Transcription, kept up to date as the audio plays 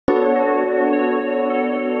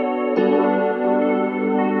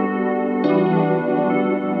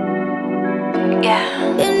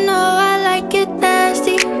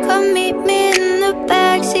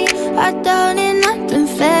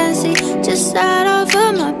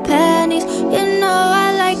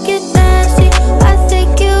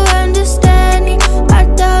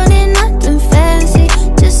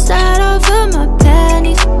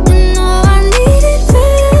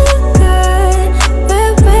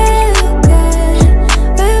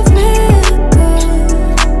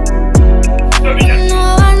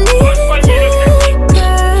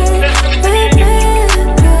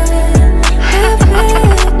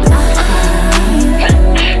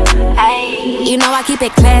I keep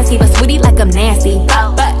it classy, but sweetie like I'm nasty.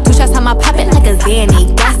 But 2 shots on my poppin' like a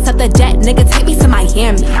Zanny. Gas up the jet, nigga, take me to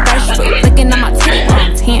Miami. Fresh fruit, licking on my titty while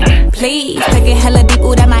I'm tan. Please, take it hella deep,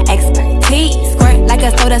 ooh, that my expertise. Squirt like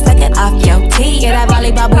a soda, suck it off your teeth. Yeah, that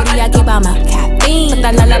volleyball booty, I keep on my caffeine. Put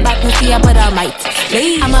that lullaby pussy, I put on my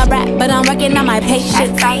sleeve. I'm a rat, but I'm working on my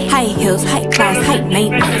patience. High heels, high class, high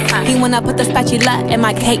maintenance. He wanna put the spatula in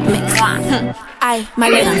my cake mix. I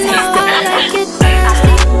might let him taste it. I like it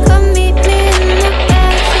nasty. Come meet me in the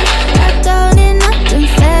backseat. I don't need nothing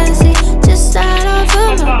fancy. Just sign off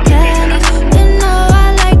of my panties. You know I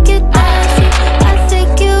like it nasty. I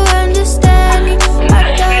think you understand me. I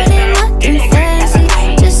don't need nothing fancy.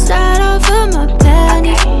 Just sign off of my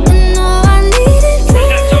panties. You know I need it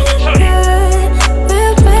real good, real,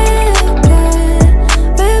 real good, real,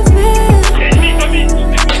 real good.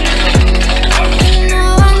 You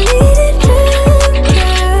know I need it real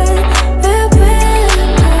good, real, real good,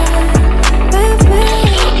 real, real good.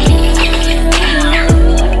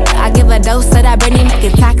 I give a dose of that Britney, make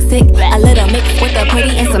it toxic. A little mix with the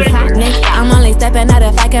pretty and some tonic. I'm only stepping out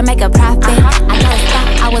if I can make a profit. I gotta stop,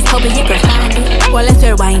 I was hoping you could find it. Well, let's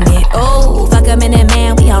rewind it. Oh, fuck a minute,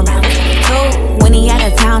 man, we on round 2. When he out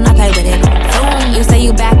of town, I play with it. Boom, you say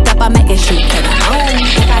you backed up, I make it shoot to the moon.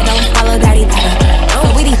 If I don't follow daddy, so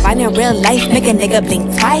we define in real life, make a nigga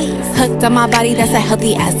blink twice. Hooked on my body, that's a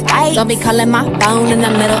healthy ass fight. Don't be calling my phone in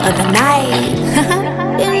the middle of the night.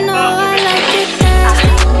 You know I like it nasty.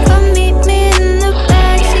 Come meet me in the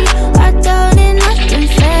backseat. I don't need nothing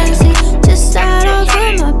fancy. Just sign off of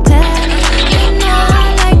my panties. You know I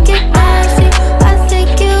like it nasty. I think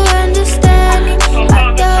you understand me. I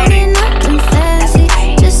don't need nothing fancy.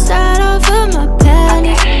 Just sign off of my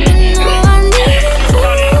panties. You know I need it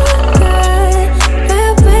real good, real,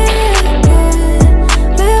 real good, real,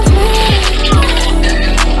 real good.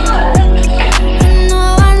 You know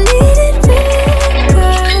I need it real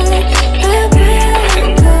good, real, real good,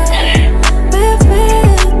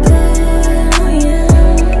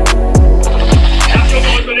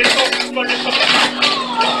 real, real good.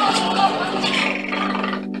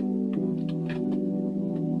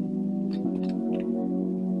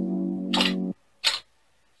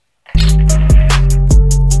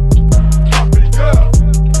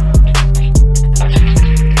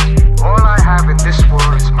 All I have in this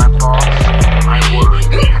world is my thoughts, my word,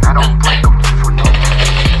 and I don't break them for nothing.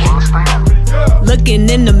 You understand? Looking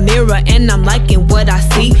in the mirror and I'm liking what I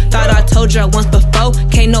see. Thought I told y'all once before,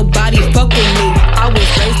 can't nobody fuck with me. I was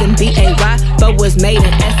raised in B-A-Y, but was made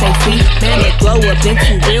in SAC. Man, the glow up been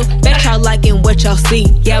too real, bet y'all liking what y'all see.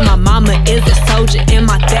 Yeah, my mama is a soldier and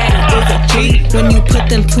my daddy is a G. When you put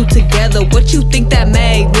them two together, what you think that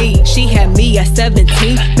made me? She had me at 17,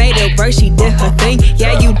 made it work, she did her thing.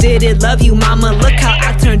 Yeah, you did it, love you mama, look how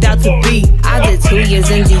I turned out to be. I did 2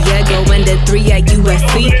 years in Diego and then 3 at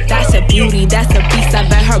USC. That's a beauty, that's a beast, I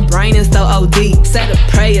bet her brain is so OD. Said a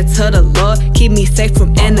prayer to the Lord, keep me safe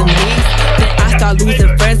from enemies. Then I start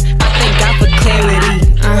losing friends, I thank God for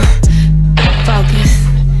clarity. Focus,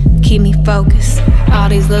 keep me focused. All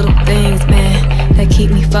these little things, man, that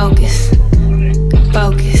keep me focused.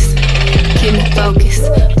 Focus, keep me focused.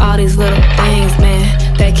 All these little things, man,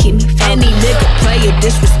 that keep me focused. Any nigga player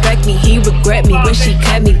disrespect me, he regret me when she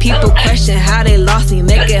cut me. People question how they lost me,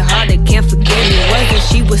 make it hard, they can't forget me. Wasn't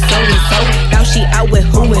she was so and so, now she out with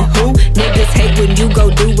who and who. Niggas hate when you go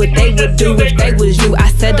do what they would do if they was you. I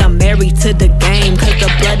said I'm married to the game, cause the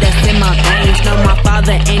blood that's in my veins. No, my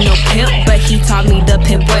father ain't no pimp, but he taught me the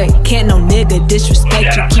pimp way. Can't no nigga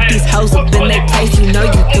disrespect you, keep these hoes up in their place. You know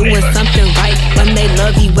you doing something right when they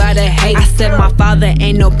love you out of hate. I said my father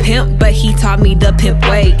ain't no pimp, but he taught me the pimp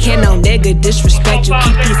way. Can't no nigga disrespect you,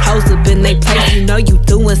 keep these hoes up in their place. You know you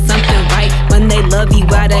doing something right when they love you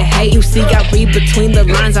out of hate. You see I read between the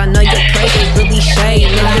lines, I know your praise is really shade.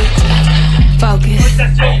 Focus,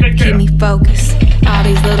 keep me focused. All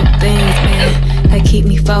these little things, man, that keep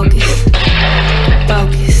me focused.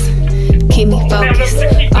 Focus, keep me focused.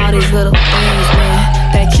 All these little things, man,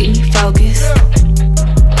 that keep me focused.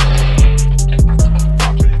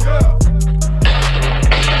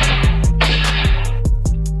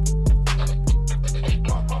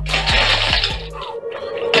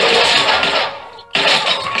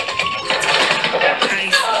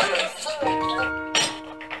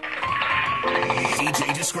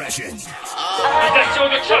 DJ discretion.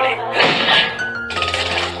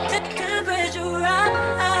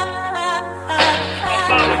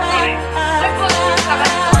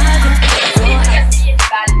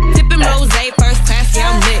 Tipping rose, first class, yeah,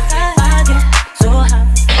 I'm lit.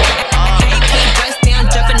 Dress down,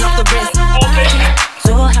 jumping off the wrist.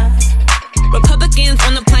 Republicans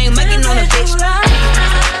on the plane, making on a bitch.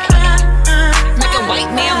 Make a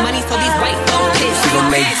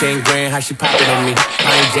 10 grand, how she pop it on me.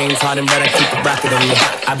 I ain't James Harden, but I keep the rocket on me.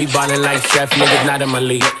 I be ballin' like Chef, niggas not in my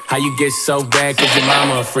league. How you get so bad, cause your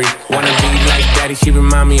mama a freak. Wanna be like daddy, she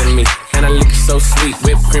remind me of me. And I lick it so sweet,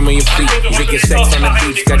 whipped cream on your feet. Drinking sex on the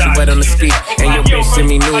beach, got you wet on the street. And your bitch send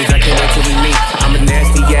me news, I can't wait till we meet. I'm a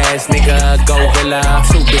nasty ass nigga, gorilla.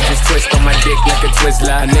 2 bitches twist on my dick like a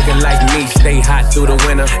Twizzler. A nigga like me, stay hot through the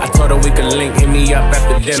winter. I told her we could link, hit me up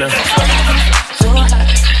after dinner.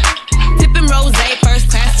 Tippin' rose, first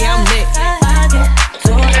class, yeah, I'm lit.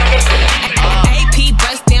 AP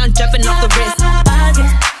bust down, jumping off the wrist.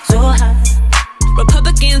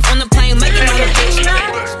 Republicans on the plane, making all the bitch.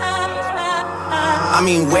 I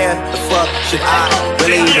mean, where the fuck should I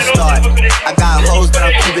really even start? I got hoes that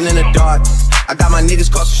I'm keeping in the dark. I got my niggas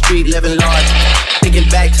across the street living large. Thinking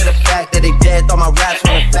back to the fact that they dead, thought my raps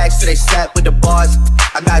were the facts, so they sat with the bars.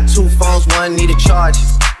 I got 2 phones, one need a charge.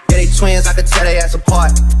 Yeah, they twins, I could tell they ass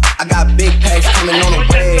apart. I got big packs coming on the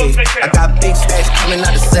way. I got big stacks coming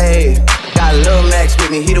out to save. Got Lil Max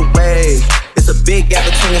with me, he the wave. It's a big gap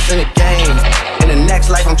between us in the game. In the next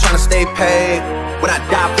life, I'm trying to stay paid. When I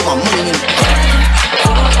die, put my money in the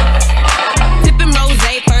Tippin' rose,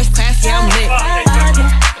 first class, yeah, I'm lit.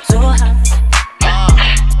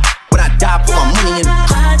 When I die, put my money in the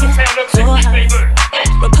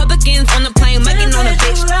Republicans on the plane, making on a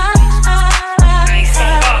bitch.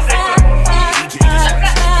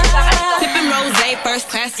 Tippin' rose, first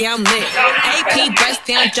class, yeah, I'm lit. AP bust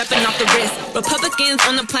down, jumping off the wrist. Republicans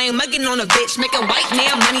on the plane, mugging on a bitch. Making white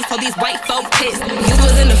man money so these white folk pissed. You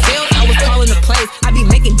was in the field, I was calling the place. I be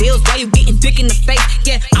making deals while you getting dick in the face.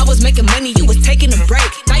 Yeah, I was making money, you was taking a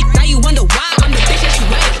break. Now you wonder why I'm the bitch that you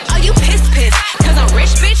wait. Are you pissed, cause I'm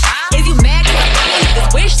rich, bitch? Is you mad cause I'm on your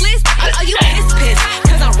niggas wish list? Are you pissed,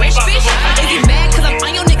 cause I'm rich, bitch? Is you mad cause I'm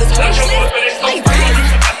on your niggas wish list? Are you pissed?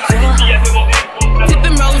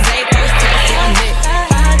 Tippin' rose, first class, yeah, I'm lit.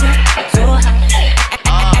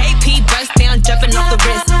 AP bust down, jumping off the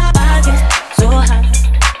wrist.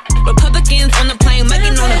 Republicans on the plane,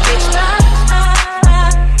 mugging on a bitch.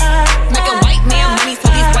 Making white man money so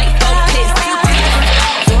these white folk pissed.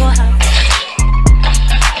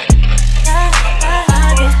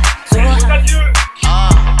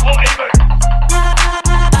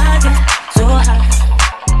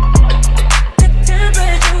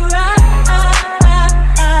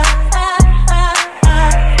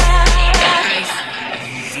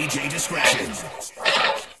 DJ Discretion.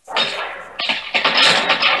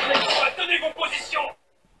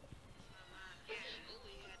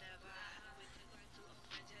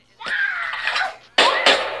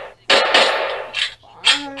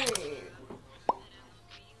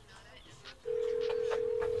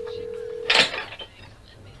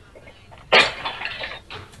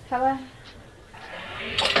 Hello?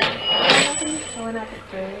 Showing up at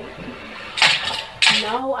 3.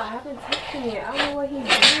 No, I haven't texted him yet. I don't know what he's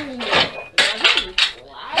doing. No, he's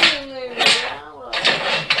lying, baby.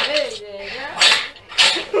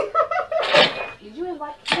 Did you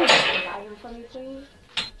invite him? Invite him for me, please?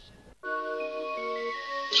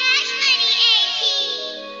 Cash money, AP.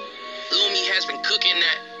 Lumi has been cooking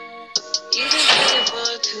that. You been waiting for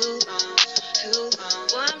too long.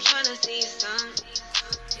 Boy, I'm tryna see some.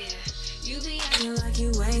 You be acting like you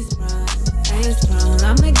ain't sprung.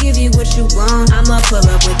 I'ma give you what you want. I'ma pull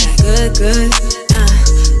up with that good.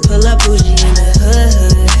 Pull up bougie in the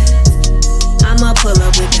hood. I'ma pull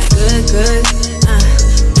up with that good.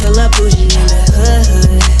 Pull up bougie in the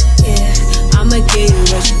hood. Yeah, I'ma give you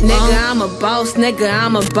what you want. Nigga, I'm a boss, nigga,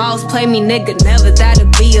 I'm a boss. Play me, nigga, never that'll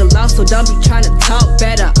be a loss. So don't be tryna talk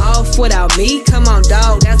better off without me. Come on,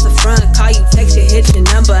 dog, that's a front. Call you, text you, hit your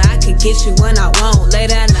number. I can get you when I want.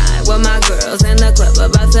 Late at night with my girls in the club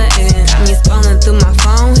about to end. Got me scrolling through my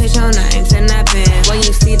phone, hit your names in that pen. When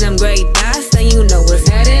you see them gray dots, then you know what's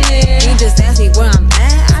heading in. You just ask me where I'm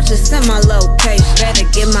at, I just send my location. Better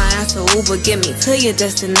get my ass a Uber, get me to your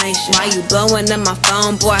destination. Why you blowing up my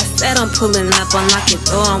phone, boy? I said I'm pulling up, unlock your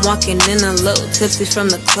door. I'm walking in a little tipsy from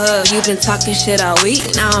the club. You been talking shit all week,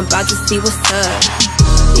 now I'm about to see what's up.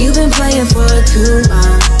 You been playing for too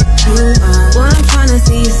long. Boy, I'm tryna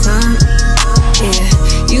see some. Yeah,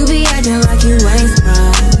 you be acting like you ain't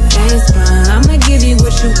sprung. I'ma give you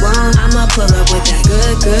what you want. I'ma pull up with that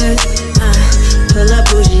good. Pull up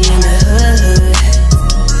bougie in the hood.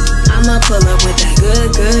 I'ma pull up with that good.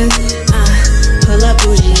 Pull up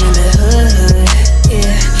bougie in the hood.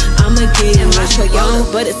 Yeah, I'ma give you what you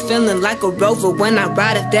want. But it's feeling like a Rover when I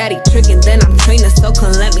ride a daddy trickin', then I'm training, so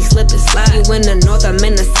come let me slip and slide. You in the north, I'm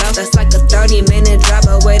in the south, that's like a 30-minute drive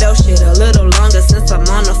away. Though shit a little longer since I'm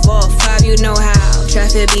on the 405. You know how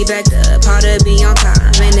traffic be backed up, hard to be on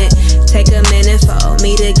time, and it take a minute for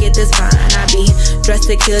me to get this fine. I be dressed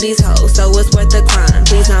to kill these hoes, so it's worth the crime.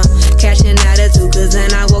 Please don't catch an attitude, cause then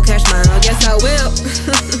I will catch mine. Oh, yes I will.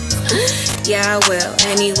 Yeah, I will.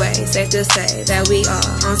 Anyway, safe to say that we are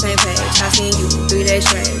on same page. I seen you 3 days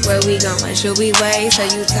straight. Where we going? Should we wait? So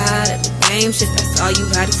you tired of the game? Shit, that's all you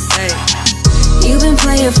had to say. You been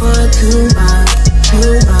playing for too long,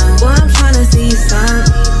 too long. Boy, I'm tryna see some.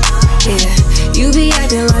 Yeah, you be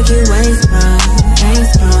acting like you ain't sprung, ain't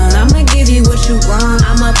sprung. I'ma give you what you want.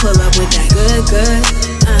 I'ma pull up with that good, good.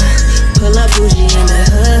 Pull up bougie in the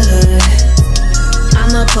hood.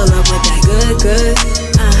 I'ma pull up with that good, good.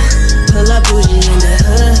 Pull up bougie in the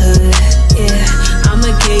hood. Yeah, I'ma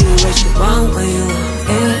give you what you want when you want.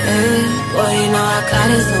 Boy, you know I got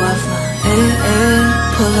it, so I flaunt.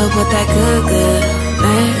 Pull up with that good, good.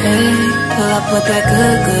 Pull up with that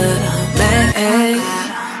good, good.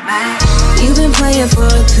 You been playing for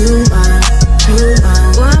too long, too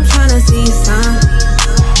long. Boy, I'm tryna see some.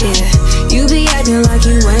 Yeah, you be acting like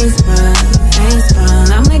you ain't sprung, ain't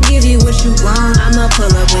sprung. I'ma give you what you want. I'ma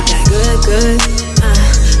pull up with that good, good.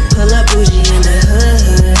 Pull up bougie in the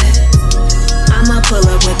hood. I'ma pull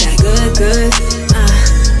up with that good, good.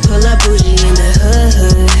 Pull up bougie in the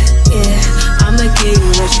hood. Yeah, I'ma give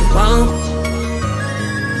you what you want.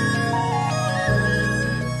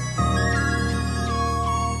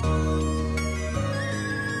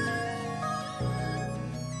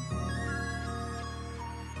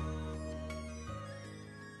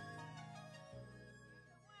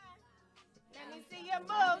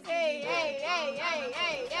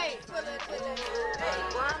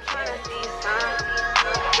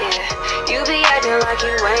 You be acting like you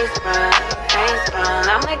ain't sprung, ain't sprung.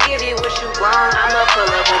 I'ma give you what you want. I'ma pull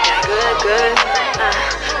up with that good, good.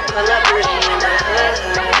 Pull up bougie in the hood.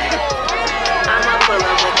 I'ma pull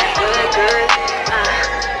up with that good, good.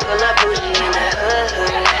 Pull up bougie.